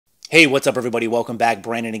Hey, what's up everybody? Welcome back.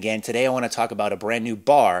 Brandon again. Today I want to talk about a brand new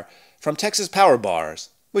bar from Texas Power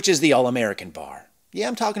Bars, which is the All-American bar. Yeah,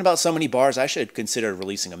 I'm talking about so many bars I should consider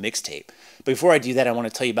releasing a mixtape. But before I do that, I want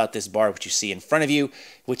to tell you about this bar which you see in front of you,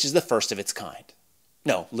 which is the first of its kind.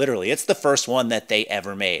 No, literally, it's the first one that they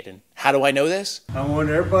ever made. And how do I know this? I want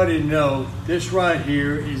everybody to know this right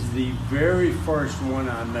here is the very first one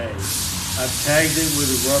I made. I tagged it with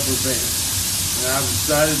a rubber band. And I've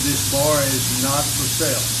decided this bar is not for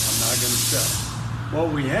sale. I'm not going to sell it.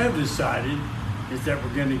 What we have decided is that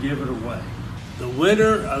we're going to give it away. The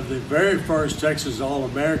winner of the very first Texas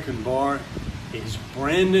All-American bar is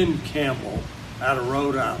Brandon Campbell out of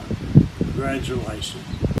Rhode Island. Congratulations.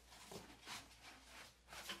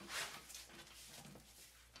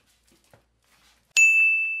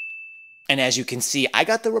 And as you can see, I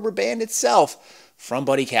got the rubber band itself from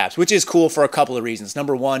Buddy Caps, which is cool for a couple of reasons.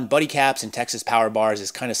 Number one, Buddy Caps and Texas Power Bars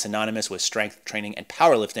is kind of synonymous with strength training and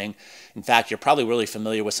powerlifting. In fact, you're probably really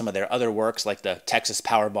familiar with some of their other works like the Texas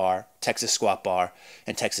Power Bar, Texas Squat Bar,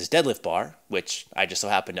 and Texas Deadlift Bar, which I just so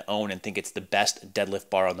happen to own and think it's the best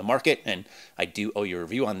deadlift bar on the market, and I do owe you a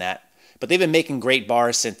review on that. But they've been making great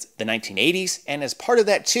bars since the 1980s, and as part of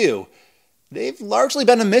that too, they've largely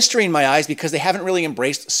been a mystery in my eyes because they haven't really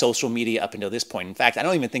embraced social media up until this point. In fact, I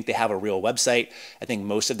don't even think they have a real website. I think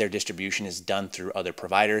most of their distribution is done through other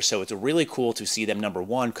providers. So it's really cool to see them, number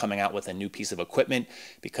one, coming out with a new piece of equipment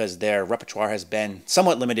because their repertoire has been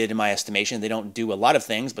somewhat limited in my estimation. They don't do a lot of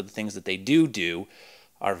things, but the things that they do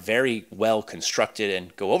are very well constructed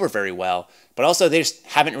and go over very well. But also they just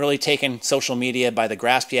haven't really taken social media by the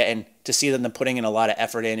grasp yet, and to see them putting in a lot of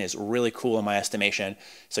effort in is really cool in my estimation.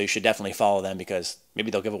 So you should definitely follow them because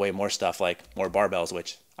maybe they'll give away more stuff like more barbells,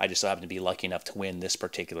 which I just so happen to be lucky enough to win this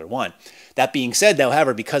particular one. That being said,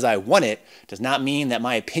 however, because I won it does not mean that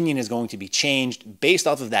my opinion is going to be changed based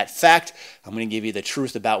off of that fact. I'm going to give you the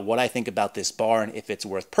truth about what I think about this bar and if it's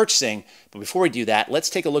worth purchasing. But before we do that, let's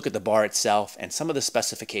take a look at the bar itself and some of the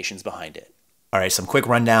specifications behind it. All right, some quick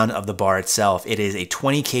rundown of the bar itself. It is a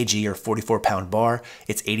 20 kg or 44-pound bar.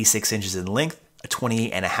 It's 86 inches in length, a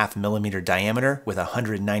 28.5 millimeter diameter with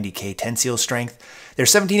 190K tensile strength. There's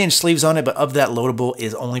 17-inch sleeves on it, but of that loadable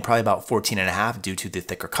is only probably about 14.5 due to the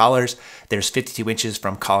thicker collars. There's 52 inches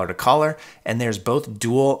from collar to collar, and there's both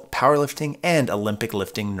dual powerlifting and Olympic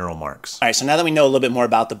lifting knurl marks. All right, so now that we know a little bit more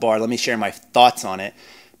about the bar, let me share my thoughts on it.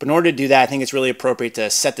 But in order to do that, I think it's really appropriate to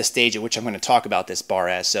set the stage at which I'm going to talk about this bar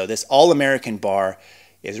as. So this All-American bar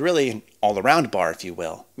is really an all-around bar, if you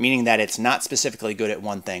will, meaning that it's not specifically good at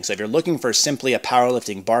one thing. So if you're looking for simply a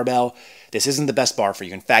powerlifting barbell, this isn't the best bar for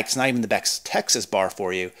you. In fact, it's not even the best Texas bar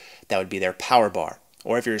for you. That would be their power bar.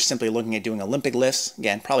 Or if you're simply looking at doing Olympic lifts,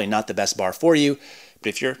 again, probably not the best bar for you. But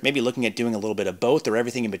if you're maybe looking at doing a little bit of both or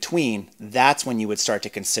everything in between, that's when you would start to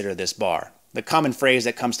consider this bar. The common phrase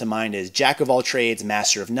that comes to mind is jack of all trades,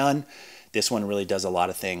 master of none. This one really does a lot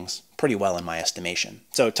of things pretty well in my estimation.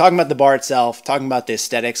 So talking about the bar itself, talking about the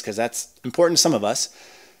aesthetics, because that's important to some of us,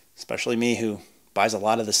 especially me who buys a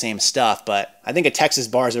lot of the same stuff. But I think a Texas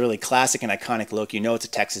bar is a really classic and iconic look. You know it's a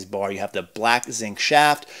Texas bar. You have the black zinc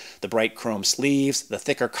shaft, the bright chrome sleeves, the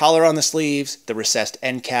thicker collar on the sleeves, the recessed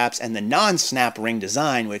end caps, and the non-snap ring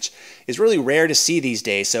design, which is really rare to see these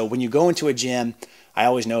days. So when you go into a gym, I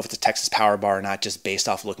always know if it's a Texas Power Bar or not just based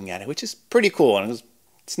off looking at it, which is pretty cool. And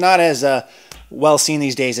it's not as well seen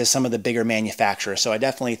these days as some of the bigger manufacturers. So I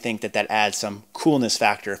definitely think that adds some coolness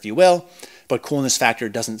factor, if you will. But coolness factor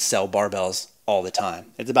doesn't sell barbells all the time.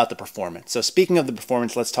 It's about the performance. So speaking of the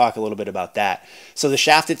performance, let's talk a little bit about that. So the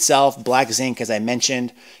shaft itself, black zinc, as I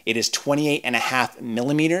mentioned, it is 28.5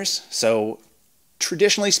 millimeters. So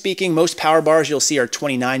traditionally speaking, most power bars you'll see are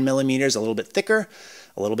 29 millimeters, a little bit thicker,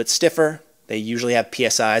 a little bit stiffer. They usually have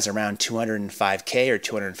PSIs around 205K or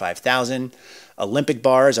 205,000. Olympic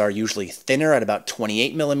bars are usually thinner at about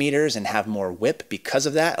 28 millimeters and have more whip because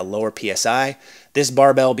of that, a lower PSI. This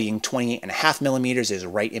barbell being 28.5 millimeters is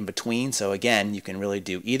right in between. So again, you can really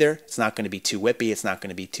do either. It's not going to be too whippy. It's not going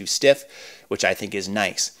to be too stiff, which I think is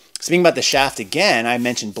nice. Speaking about the shaft again, I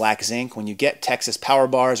mentioned black zinc. When you get Texas Power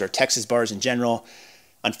Bars or Texas bars in general,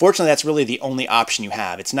 unfortunately, that's really the only option you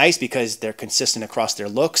have. It's nice because they're consistent across their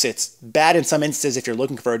looks. It's bad in some instances if you're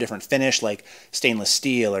looking for a different finish like stainless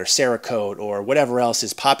steel or Cerakote or whatever else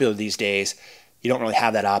is popular these days. You don't really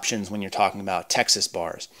have that options when you're talking about Texas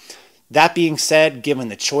bars. That being said, given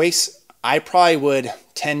the choice, I probably would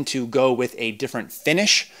tend to go with a different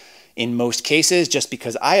finish in most cases just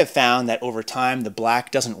because I have found that over time the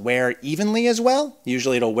black doesn't wear evenly as well.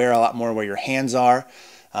 Usually it'll wear a lot more where your hands are.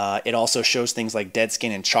 It also shows things like dead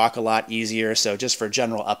skin and chalk a lot easier. So just for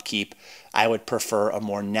general upkeep, I would prefer a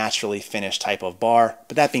more naturally finished type of bar.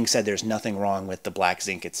 But that being said, there's nothing wrong with the black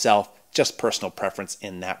zinc itself. Just personal preference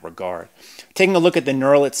in that regard. Taking a look at the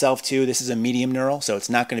knurl itself too, this is a medium knurl, so it's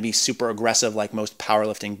not going to be super aggressive like most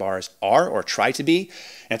powerlifting bars are or try to be.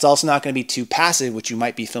 And it's also not going to be too passive, which you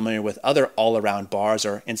might be familiar with other all-around bars,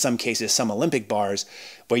 or in some cases some Olympic bars,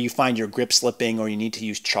 where you find your grip slipping or you need to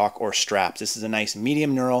use chalk or straps. This is a nice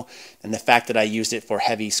medium knurl, and the fact that I used it for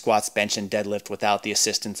heavy squats, bench, and deadlift without the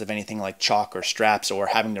assistance of anything like chalk or straps or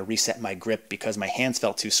having to reset my grip because my hands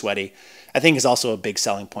felt too sweaty, I think is also a big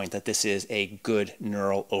selling point that this is a good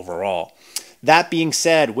knurl overall. That being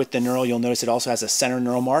said, with the knurl, you'll notice it also has a center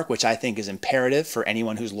knurl mark, which I think is imperative for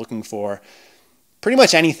anyone who's looking for pretty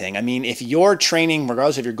much anything. I mean, if you're training,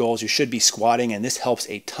 regardless of your goals, you should be squatting, and this helps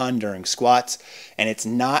a ton during squats. And it's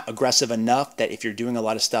not aggressive enough that if you're doing a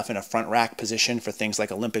lot of stuff in a front rack position for things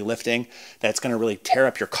like Olympic lifting, that it's going to really tear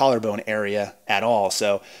up your collarbone area at all.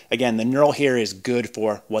 So again, the knurl here is good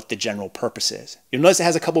for what the general purpose is. You'll notice it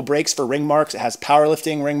has a couple breaks for ring marks. It has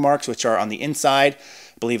powerlifting ring marks, which are on the inside,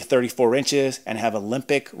 I believe 34 inches, and have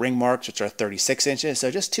Olympic ring marks, which are 36 inches.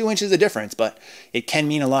 So just 2 inches of difference, but it can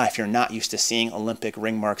mean a lot if you're not used to seeing Olympic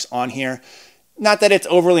ring marks on here. Not that it's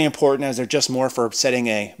overly important, as they're just more for setting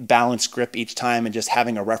a balanced grip each time and just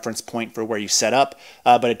having a reference point for where you set up,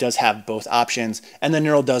 but it does have both options. And the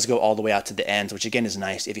knurl does go all the way out to the ends, which again is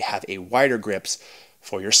nice if you have a wider grips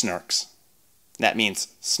for your snarks. That means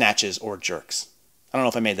snatches or jerks. I don't know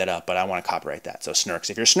if I made that up, but I want to copyright that. So snarks.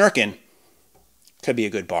 If you're snarking, could be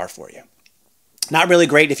a good bar for you. Not really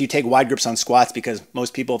great if you take wide grips on squats, because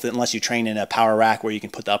most people, unless you train in a power rack where you can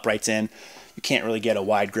put the uprights in, you can't really get a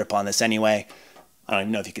wide grip on this anyway. I don't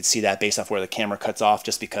even know if you could see that based off where the camera cuts off,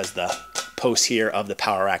 just because the post here of the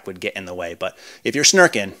power rack would get in the way. But if you're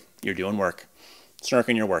snarking, you're doing work.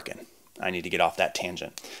 Snarking, you're working. I need to get off that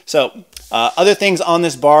tangent. So other things on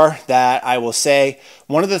this bar that I will say,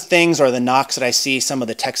 one of the things or the knocks that I see some of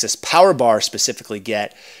the Texas Power Bars specifically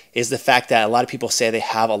get is the fact that a lot of people say they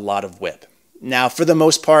have a lot of whip. Now, for the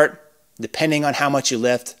most part, depending on how much you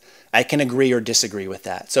lift, I can agree or disagree with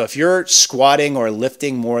that. So if you're squatting or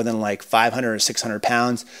lifting more than like 500 or 600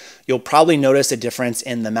 pounds, you'll probably notice a difference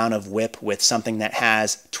in the amount of whip with something that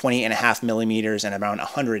has 20.5 millimeters and around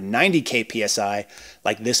 190 kpsi,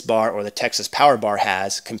 like this bar or the Texas Power Bar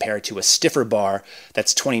has, compared to a stiffer bar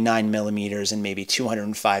that's 29 millimeters and maybe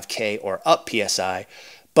 205k or up psi.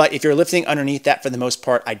 But if you're lifting underneath that, for the most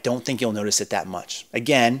part, I don't think you'll notice it that much.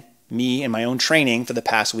 Again, me and my own training for the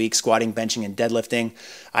past week, squatting, benching, and deadlifting,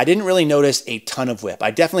 I didn't really notice a ton of whip.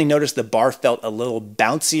 I definitely noticed the bar felt a little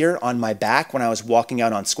bouncier on my back when I was walking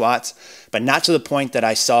out on squats, but not to the point that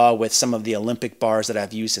I saw with some of the Olympic bars that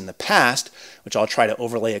I've used in the past, which I'll try to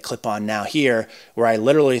overlay a clip on now here, where I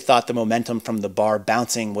literally thought the momentum from the bar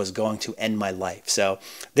bouncing was going to end my life. So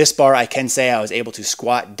this bar, I can say I was able to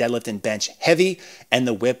squat, deadlift, and bench heavy, and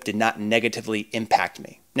the whip did not negatively impact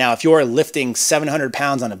me. Now, if you're lifting 700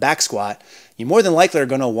 pounds on a back squat, you more than likely are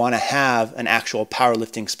going to want to have an actual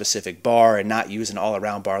powerlifting specific bar and not use an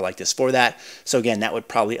all-around bar like this for that. So again, that would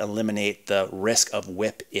probably eliminate the risk of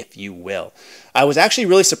whip, if you will. I was actually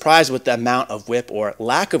really surprised with the amount of whip or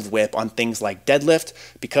lack of whip on things like deadlift,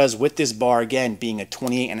 because with this bar, again, being a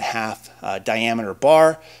 28.5 diameter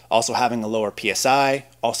bar, also having a lower PSI,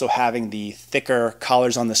 also having the thicker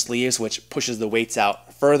collars on the sleeves, which pushes the weights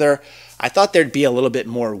out further, I thought there'd be a little bit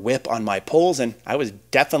more whip on my pulls, and I was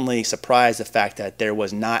definitely surprised the fact that there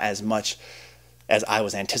was not as much as I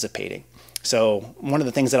was anticipating. So one of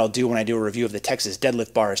the things that I'll do when I do a review of the Texas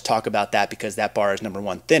deadlift bar is talk about that, because that bar is, number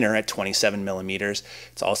one, thinner at 27 millimeters.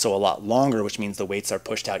 It's also a lot longer, which means the weights are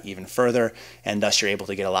pushed out even further, and thus you're able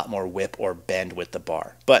to get a lot more whip or bend with the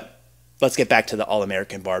bar. But let's get back to the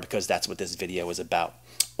All-American bar, because that's what this video is about.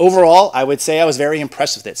 Overall, I would say I was very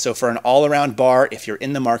impressed with it. So for an all-around bar, if you're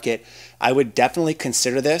in the market, I would definitely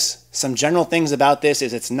consider this. Some general things about this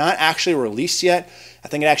is it's not actually released yet. I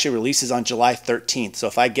think it actually releases on July 13th. So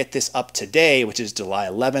if I get this up today, which is July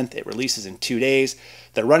 11th, it releases in 2 days.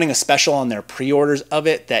 They're running a special on their pre-orders of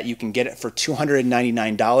it that you can get it for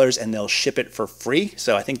 $299 and they'll ship it for free.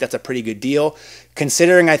 So I think that's a pretty good deal.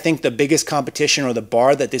 Considering I think the biggest competition or the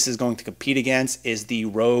bar that this is going to compete against is the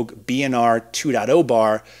Rogue BNR 2.0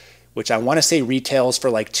 bar, which I want to say retails for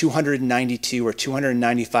like $292 or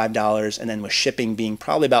 $295, and then with shipping being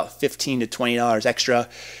probably about $15 to $20 extra,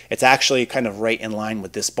 it's actually kind of right in line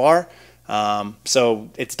with this bar. So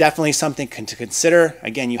it's definitely something to consider.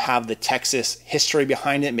 Again, you have the Texas history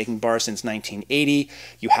behind it, making bars since 1980.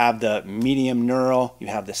 You have the medium knurl, you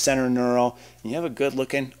have the center knurl, and you have a good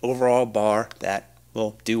looking overall bar that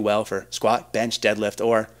will do well for squat, bench, deadlift,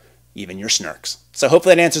 or even your snarks. So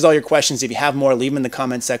hopefully that answers all your questions. If you have more, leave them in the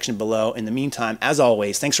comment section below. In the meantime, as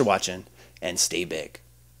always, thanks for watching and stay big.